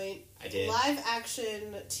excellent point. I did. Live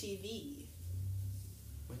action TV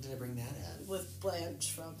When did I bring that up? with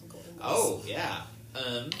Blanche from Golden Girls. Oh, yeah.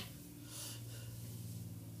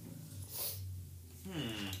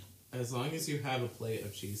 As long as you have a plate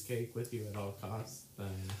of cheesecake with you at all costs, then...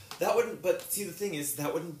 That wouldn't, but see, the thing is,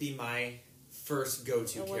 that wouldn't be my first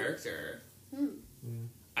go-to That wouldn't- character. Hmm.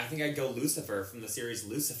 I think I'd go Lucifer from the series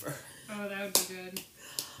Lucifer. Oh, that would be good.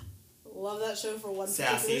 Love that show for one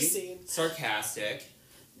particular Sassy, scene. sarcastic,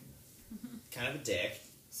 kind of a dick.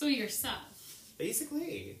 So yourself.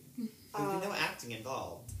 Basically. There'd be no acting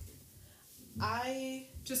involved.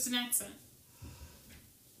 Just an accent.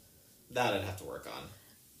 That I'd have to work on.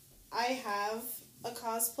 I have a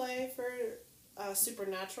cosplay for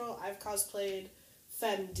Supernatural. I've cosplayed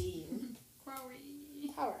Femdine.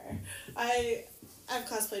 Power. I've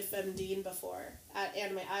cosplayed Femdine before at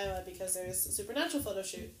Anime Iowa because there's a Supernatural photo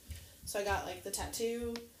shoot. So I got like the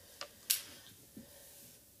tattoo.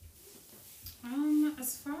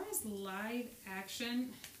 As far as live action,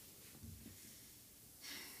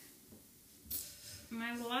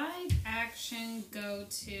 my live action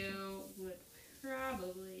go-to would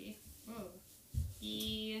probably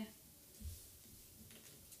be...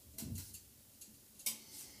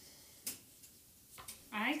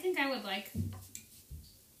 I think I would like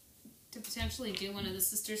to potentially do one of the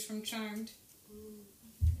sisters from Charmed.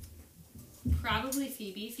 Probably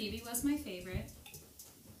Phoebe. Phoebe was my favorite.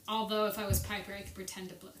 Although if I was Piper, I could pretend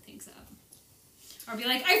to blow things up. Or be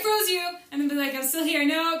like, I froze you! And then be like, I'm still here.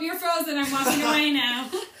 No, you're frozen. I'm walking away now.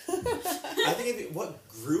 I think what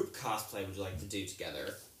group cosplay would you like to do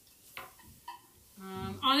together?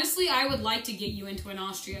 Honestly, I would like to get you into an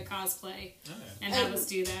Austria cosplay. And have us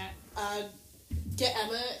do that. Get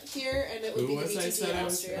Emma here, and it would be the BTT I said in I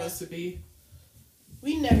was Austria. supposed to be?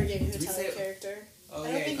 We never gave you a Did we say it? character. Oh,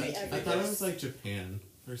 I don't think we ever I thought it did. was like Japan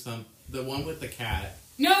or some. The one with the cat.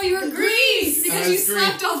 No, you were Greece! Because you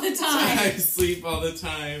slept all the time. I sleep all the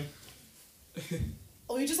time.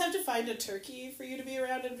 Oh, we just have to find a turkey for you to be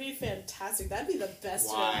around. It'd be fantastic. That'd be the best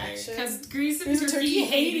Why? reaction. Because Greece and Greece and Turkey Turkey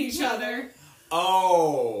hate each other.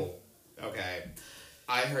 Oh! Okay.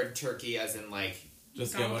 I heard turkey as in, like...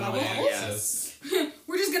 Just Gobble, going on my gobble. axis.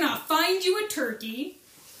 We're just gonna find you a turkey.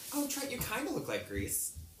 Oh, Trent, you kind of look like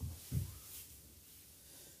Grease.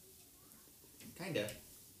 Kinda.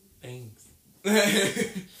 Thanks.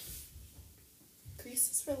 Grease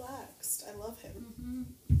is relaxed. I love him.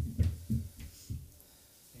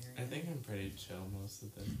 I think I'm pretty chill most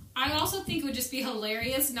of the time. I also think it would just be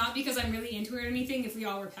hilarious, not because I'm really into it or anything, if we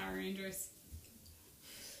all were Power Rangers.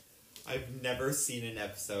 I've never seen an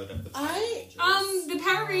episode of the Power Rangers. The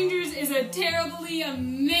Power Rangers is a terribly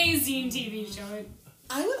amazing TV show.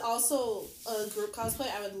 I would also group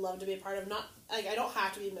cosplay. I would love to be a part of. Not like I don't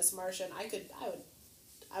have to be Miss Martian. I could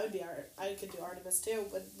do Artemis too.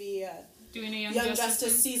 Would be Doing a Young Young Justice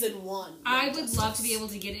Justice thing. season 1. I Young would Justice. love to be able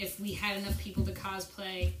to get if we had enough people to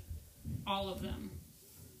cosplay all of them,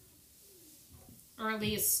 or at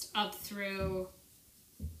least up through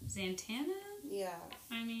Zatanna. Yeah,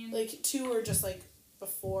 I mean, like 2 or just like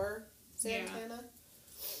before Zatanna.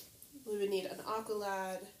 We would need an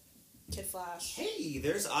Aqualad, Kid Flash. Hey,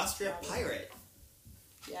 there's Austria Pirate.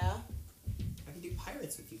 Yeah, I can do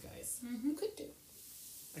pirates with you guys. you could do.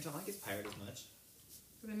 I don't like his pirate as much.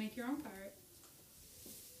 so then make your own pirate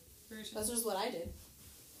version. That's just what I did.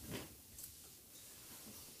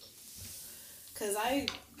 Because I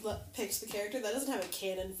picked the character that doesn't have a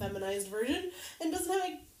canon feminized version and doesn't have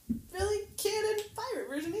a really canon pirate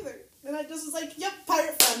version either. And I just was like, yep,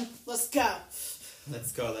 pirate fun. Let's go.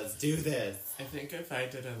 Let's go, let's do this. I think if I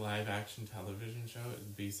did a live action television show, it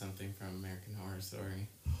would be something from American Horror Story.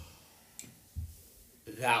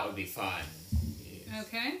 That would be fun.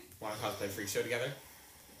 Okay. Want to cosplay Freak Show together?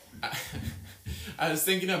 I was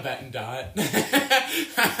thinking of Bet and Dot.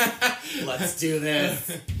 Let's do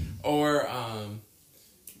this. Or,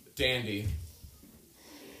 Dandy.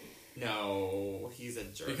 No, he's a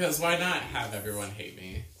jerk. Because why not have everyone hate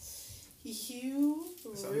me? You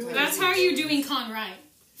ruined, That's how you're doing con right.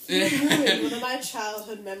 you ruined one of my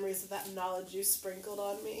childhood memories of that knowledge you sprinkled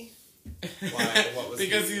on me. Why? What was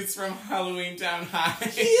Because he? he's from Halloween Town High.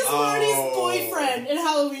 He is Marty's Oh. boyfriend in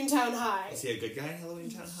Halloween Town High. Is he a good guy in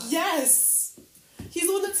Halloween Town High? Yes! He's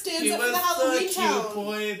the one that stands He up for was the Halloween the cute Town.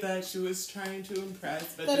 boy that she was trying to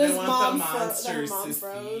impress, but That didn't his want mom, the that her monsters mom to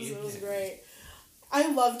froze. see. It was great. I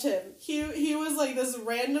loved him. He was like this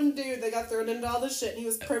random dude that got thrown into all this shit, and he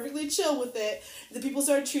was perfectly chill with it. The people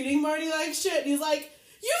started treating Marty like shit, and he's like,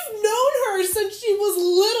 "You've known her since she was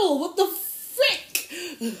little. What the frick?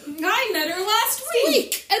 I met her last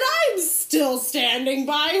week. And I'm still standing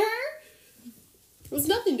by her." It was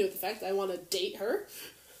nothing to do with the fact that I want to date her.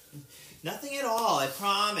 Nothing at all, I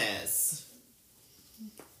promise.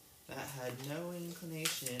 That had no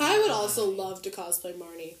inclination. I would also love to cosplay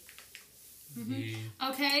Marnie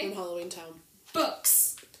Okay. from Halloween Town.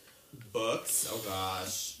 Books. Books? Oh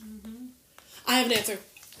gosh. I have an answer.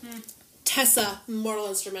 Tessa, Mortal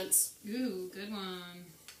Instruments. Ooh, good one.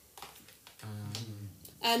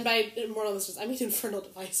 And by Mortal Instruments, I mean Infernal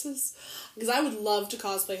Devices. Because I would love to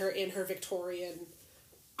cosplay her in her Victorian.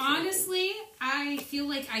 Honestly, I feel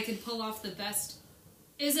like I could pull off the best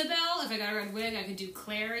Isabel. If I got a red wig, I could do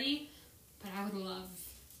Clary. But I would love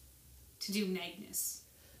to do Magnus.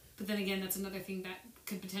 But then again, that's another thing that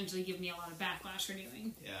could potentially give me a lot of backlash for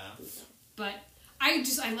doing. Yeah. But I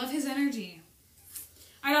love his energy.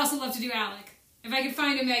 I'd also love to do Alec. If I could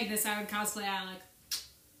find a Magnus, I would cosplay Alec.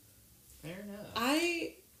 Fair enough.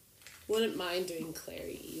 I wouldn't mind doing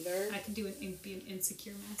Clary either. I could be an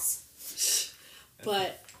insecure mess.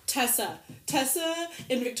 But Tessa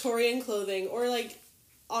in Victorian clothing, or like,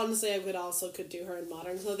 honestly, I could do her in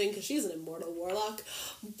modern clothing because she's an immortal warlock.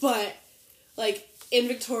 But like in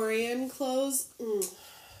Victorian clothes,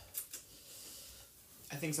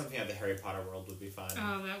 I think something out of the Harry Potter world would be fun.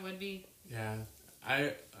 Oh, that would be. Yeah.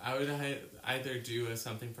 I would either do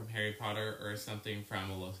something from Harry Potter or something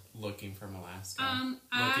from Looking from Alaska.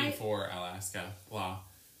 Looking for Alaska. Blah.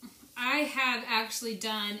 I have actually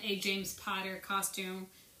done a James Potter costume.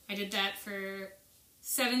 I did that for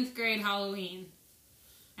 7th grade Halloween.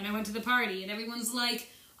 And I went to the party and everyone's like,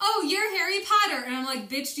 "Oh, you're Harry Potter." And I'm like,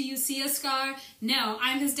 "Bitch, do you see a scar?" No,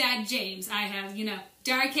 I'm his dad, James. I have,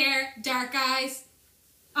 dark hair, dark eyes.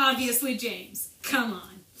 Obviously James. Come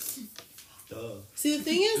on. Duh. See, the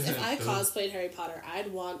thing is, if I cosplayed Harry Potter,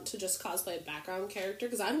 I'd want to just cosplay a background character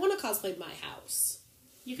because I'd want to cosplay my house.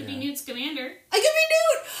 You could be Newt Scamander. I could be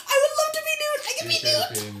Newt! I would love to be Newt! I could be Newt!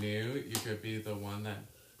 You could be Newt. You could be the one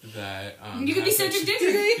that you could be Cedric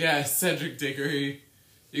Diggory. Yeah, Cedric Diggory.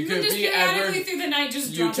 You could just be Edward. Through the night,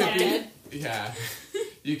 just drop dead. Yeah.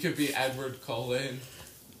 You could be Edward Cullen.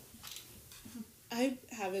 I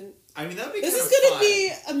haven't. I mean, that would be This kind is of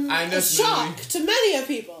going fun. to be a shock to many of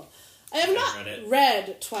people. I have not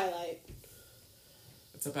read Twilight.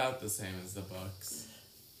 It's about the same as the books.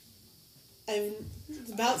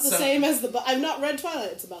 It's about the same as the book. I've not read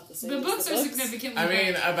Twilight. It's about the same. The books are significantly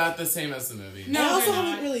better. About the same as the movie. No, I also they're not.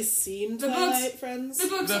 haven't really seen Twilight, friends. The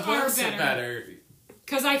books are better.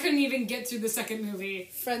 Because I couldn't even get through the second movie.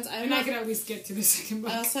 Friends, I could at least get through the second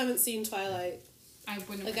book. I also haven't seen Twilight. I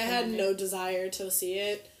wouldn't. I had no desire to see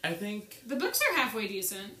it. I think the books are halfway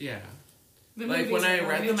decent. Yeah. The when I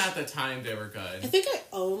read them at the time, they were good. I think I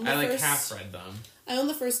own the first... half read them. I own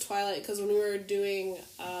the first Twilight because when we were doing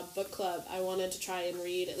book club, I wanted to try and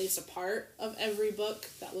read at least a part of every book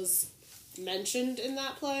that was mentioned in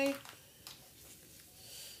that play.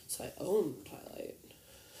 So I own Twilight.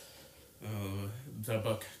 Oh, the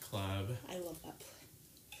book club. I love that play.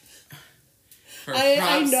 For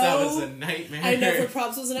props, that was a nightmare. I know for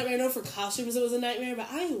props it was a nightmare. I know for costumes it was a nightmare, but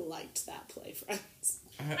I liked that play, friends.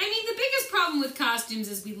 I mean, the biggest problem with costumes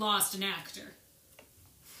is we lost an actor.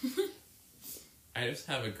 I just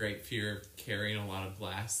have a great fear of carrying a lot of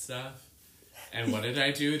glass stuff. And what did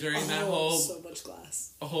I do during that so much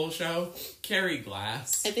glass. whole show? Carry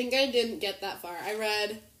glass. I think I didn't get that far. I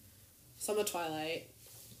read some of Twilight.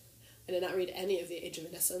 I did not read any of The Age of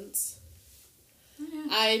Innocence. Mm-hmm.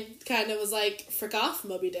 I kind of was like, frick off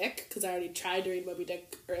Moby Dick, because I already tried to read Moby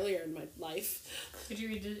Dick earlier in my life. Did you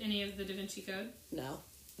read any of the Da Vinci Code? No.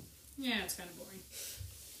 Yeah, it's kind of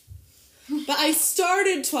boring. But I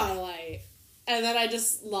started Twilight, and then I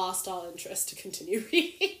just lost all interest to continue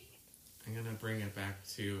reading. I'm gonna bring it back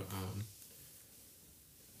to,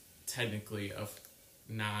 technically,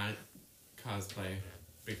 not cosplay,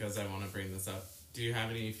 because I want to bring this up. Do you have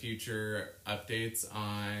any future updates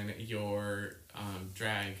on your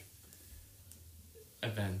drag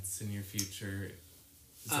events in your future,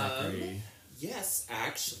 Zachary? Yes,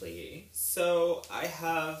 actually. So I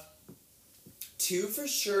have 2 for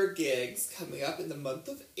sure gigs coming up in the month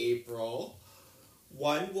of April.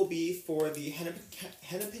 One will be for the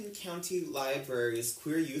Hennepin County Library's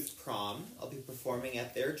Queer Youth Prom. I'll be performing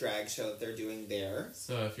at their drag show that they're doing there.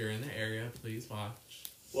 So if you're in the area, please watch.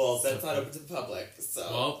 Well, that's not open to the public, so...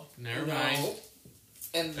 Well, never mind.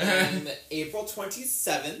 And then April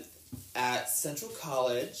 27th at Central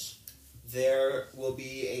College, there will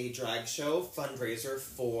be a drag show fundraiser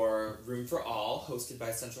for Room for All, hosted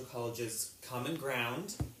by Central College's Common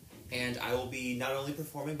Ground. And I will be not only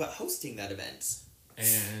performing, but hosting that event.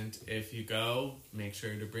 And if you go, make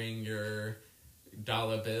sure to bring your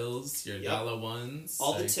dollar bills, your dollar ones.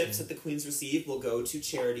 All the tips that the queens receive will go to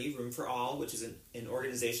charity Room for All, which is an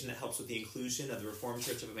organization that helps with the inclusion of the Reformed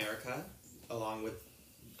Church of America, along with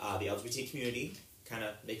the LGBT community, kind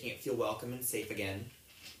of making it feel welcome and safe again.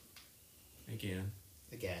 Again.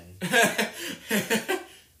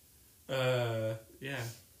 Yeah.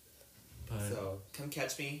 But so, come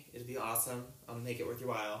catch me. It'll be awesome. I'll make it worth your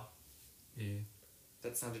while. Yeah.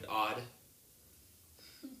 That sounded odd.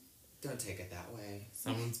 Don't take it that way.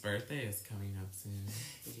 Someone's birthday is coming up soon.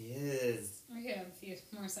 It is. We have a few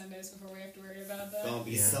more Sundays before we have to worry about that. Don't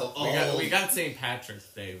be so old. We got St. Patrick's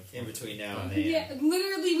Day in between now and then. Yeah,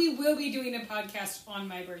 literally we will be doing a podcast on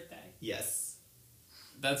my birthday. Yes.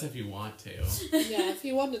 That's if you want to. Yeah, if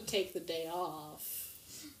you want to take the day off.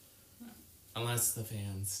 Unless the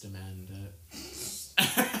fans demand it.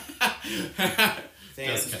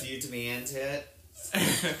 Fans, do you demand it?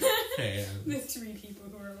 Hey, the 3 people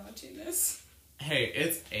who are watching this. Hey,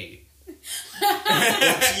 it's 8.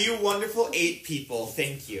 To you wonderful 8 people,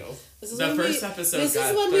 thank you. This is The when first we, episode This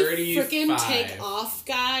got is when 35. we freaking take off,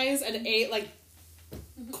 guys, and 8 like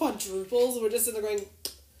quadruples. We're just in there going,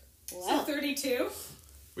 wow. So 32.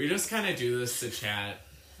 We just kind of do this to chat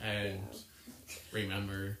and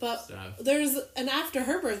remember But stuff. there's, and after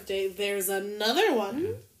her birthday, there's another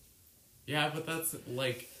one. Yeah, but that's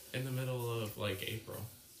like in the middle of like April.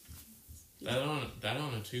 That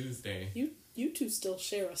on a Tuesday. You two still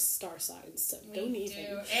share a star sign, so don't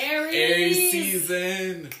even. Aries. Aries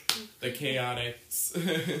season. The chaotics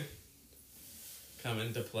come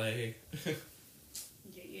into play.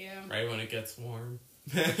 Yeah. Right when it gets warm.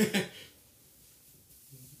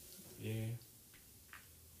 Yeah.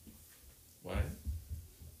 What?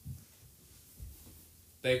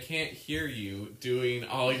 They can't hear you doing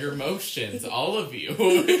all your motions, all of you.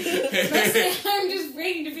 I'm just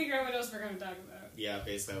waiting to figure out what else we're going to talk about. Yeah,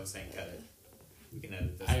 basically I was saying cut it. We can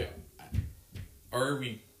edit this I, or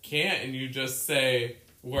we can't, and you just say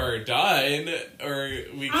we're done, or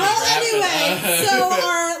we can wrap Anyway, it up. so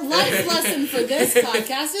our life lesson for this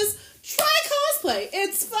podcast is try cosplay.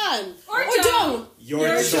 It's fun. Or don't.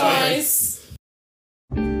 Your choice.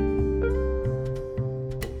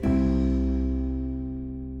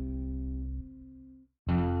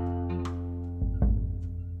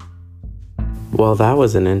 Well, that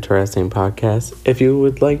was an interesting podcast. If you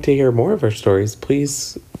would like to hear more of our stories,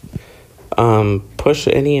 please push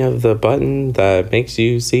any of the button that makes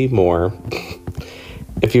you see more.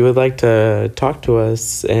 If you would like to talk to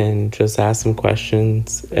us and just ask some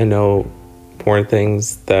questions and know more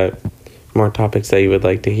more topics that you would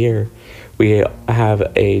like to hear, we have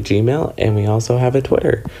a Gmail and we also have a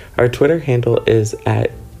Twitter. Our Twitter handle is at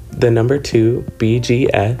the number 2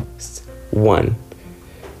 BGS1.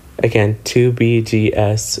 Again,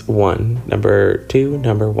 2BGS1. Number 2,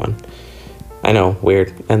 number 1. I know,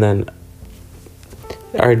 weird. And then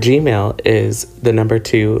our Gmail is the number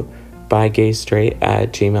 2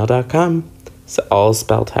 bygaystraight@gmail.com. It's all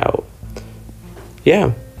spelled out.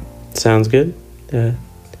 Yeah, sounds good.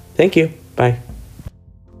 Thank you. Bye.